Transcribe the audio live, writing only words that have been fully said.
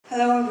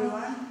Hello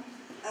everyone.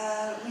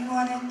 We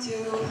wanted to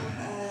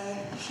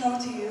show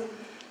to you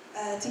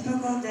a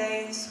typical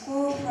day in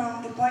school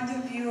from the point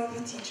of view of a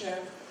teacher.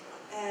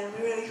 And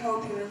we really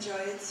hope you enjoy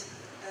it.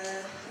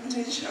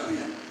 Enjoy the show,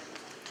 yeah.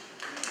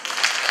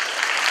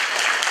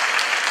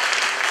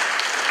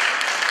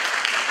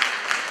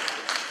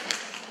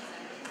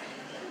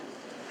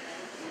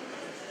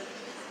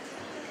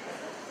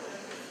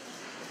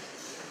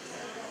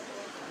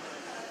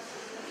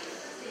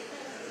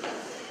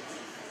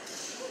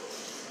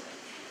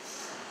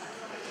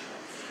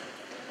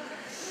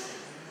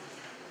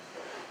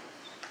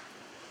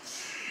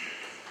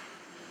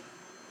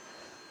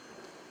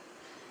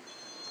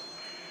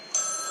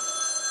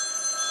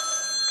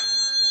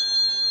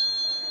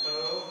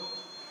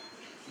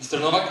 Mr.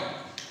 Novak,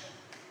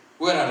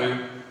 where are you? Me?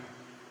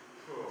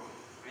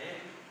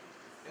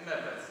 In my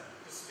bed.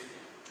 Who's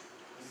speaking?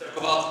 Mr.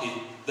 Kowalski,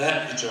 the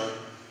head teacher.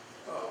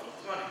 Oh,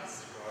 good morning,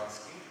 Mr.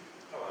 Kowalski.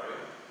 How are you?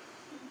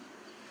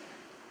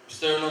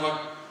 Mr. Novak,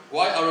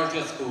 why aren't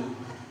you at school?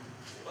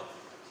 What?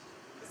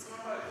 It's my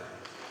holiday.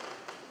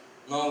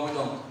 No, we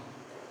don't.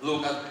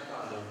 Look at the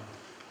calendar.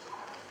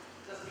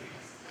 Just give me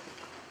a second.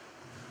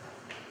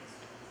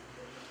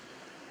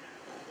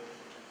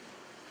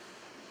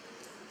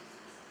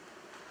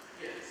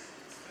 Yes,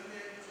 it's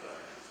 28th July.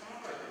 It's my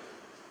holiday.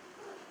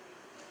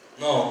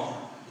 No,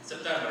 it's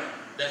September.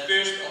 The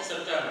 1st of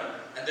September.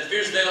 And the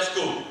first day of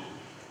school.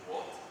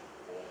 What?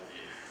 Oh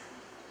dear.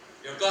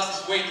 Your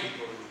class is waiting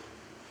for you.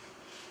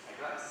 My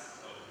class?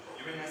 Oh,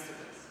 you mean my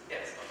students?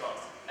 Yes, of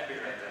course. I'll be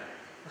right there.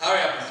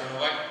 Hurry up, Mr.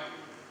 Novak.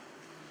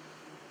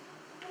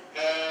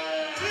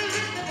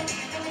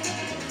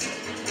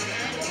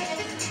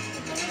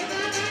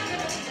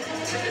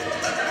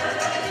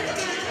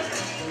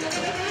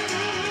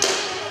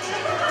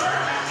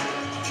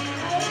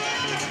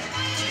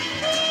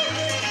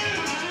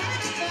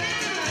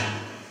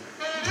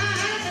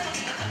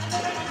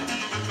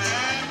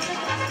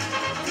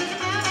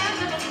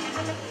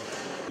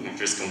 My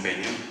first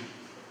companion?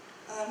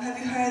 Have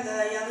you heard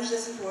that Janusz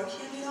doesn't work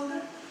here any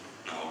longer?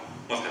 No.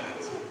 What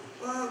happened?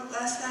 Well,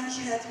 last time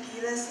he had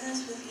PE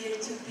lessons with year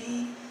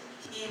 2B.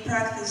 He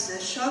practiced the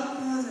shot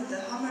put and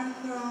the hammer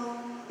throw.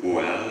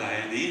 Well,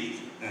 I did.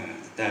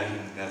 Tell him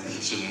that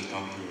he shouldn't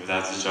come here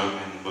without a job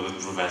and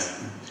bulletproof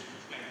vest.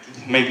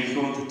 Maybe he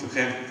wanted to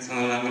have it on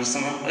a longer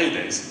summer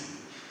holidays.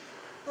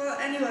 Well,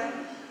 anyway,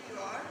 you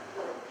are.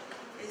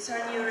 It's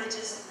our new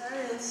register.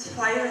 It's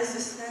fire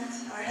resistant.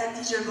 Our head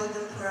teacher bought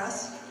them for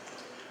us.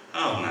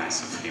 Oh,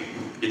 nice of him.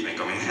 It may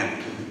come in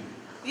handy.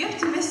 Be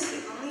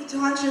optimistic. Only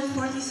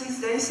 246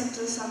 days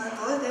until summer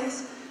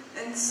holidays.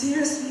 And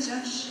seriously,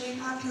 John,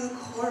 shape up. You look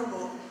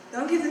horrible.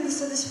 Don't give them the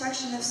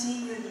satisfaction of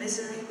seeing you in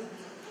misery.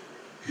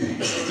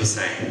 Easy to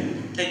say.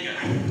 Take care.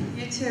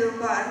 You too.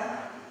 Bye.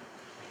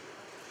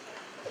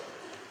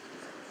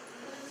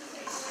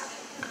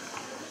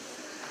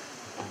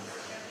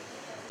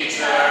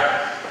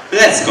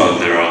 Let's call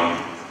the roll.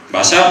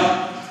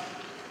 Basia?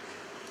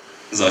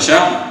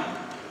 Zosia?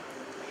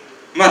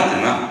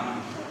 Martyna?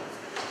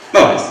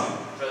 Borys?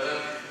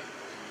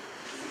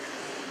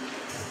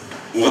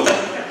 What?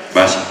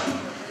 Basia.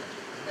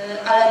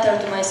 A letter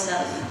to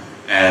myself.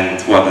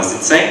 And what does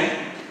it say?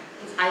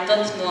 I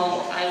don't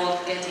know. I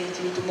won't get it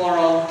till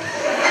tomorrow.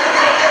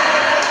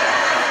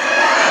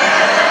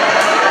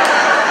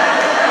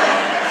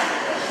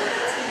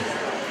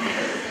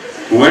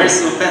 Where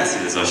is your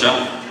pencil,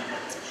 Zosia?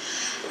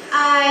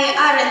 I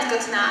aren't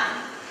got none.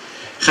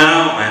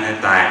 How many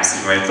times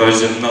have I told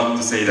you not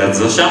to say that,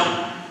 Zosia?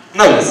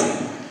 Now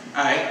listen.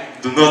 I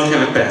do not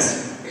have a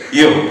pencil.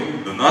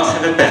 You do not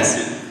have a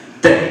pencil.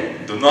 They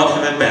do not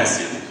have a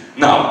pencil.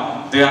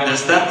 Now, do you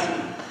understand?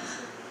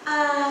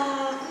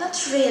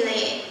 Not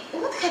really.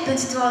 What happened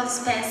to all these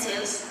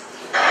pencils?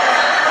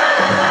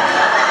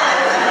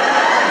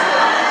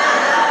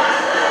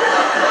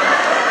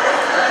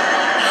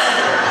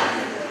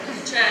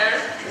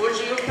 Chair, would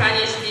you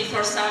punish me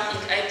for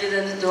something I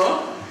didn't do?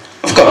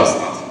 Of course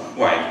not.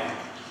 Why?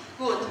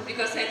 Good,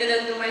 because I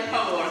didn't do my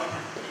homework.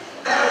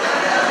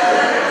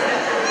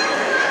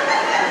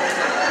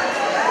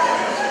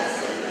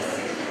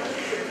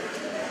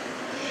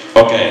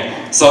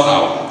 Okay, so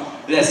now,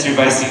 let's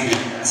revise English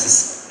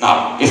tenses.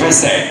 Now, if I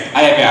say,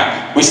 I am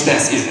young, which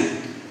tense is it?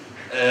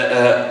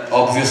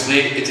 Obviously,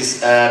 it is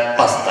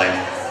past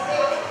time.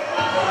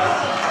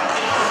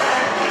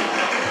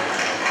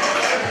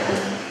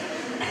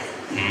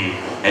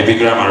 Maybe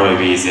grammar will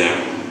be easier.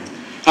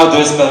 How do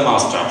you spell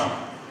mousetrap?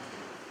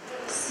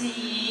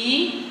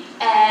 C-A-T.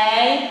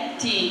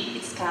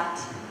 It's cat.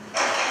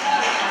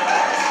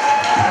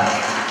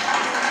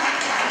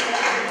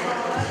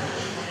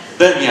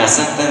 Tell me a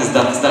sentence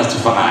that starts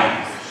with an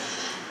I.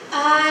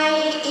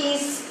 I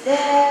is the...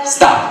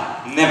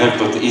 Stop! Never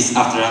put is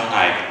after an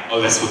I.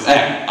 Always put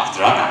M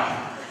after an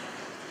I.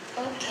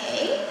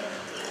 Okay.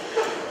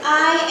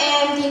 I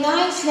am the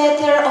 9th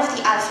letter of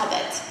the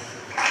alphabet.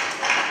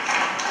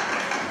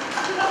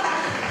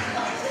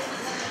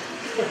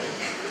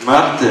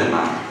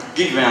 Martyna,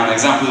 give me an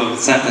example of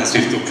the sentence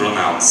with two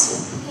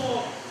pronouns.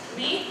 Who?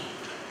 Me?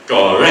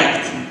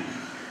 Correct!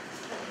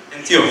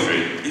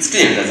 Theophry, it's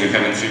clear that you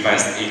haven't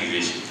revised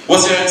English.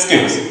 What's your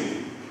excuse?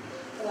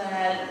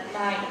 Well,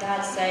 my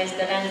dad says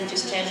the language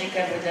is changing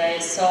every day,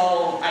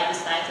 so I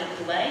decided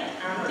to wait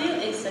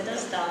until it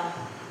settles down.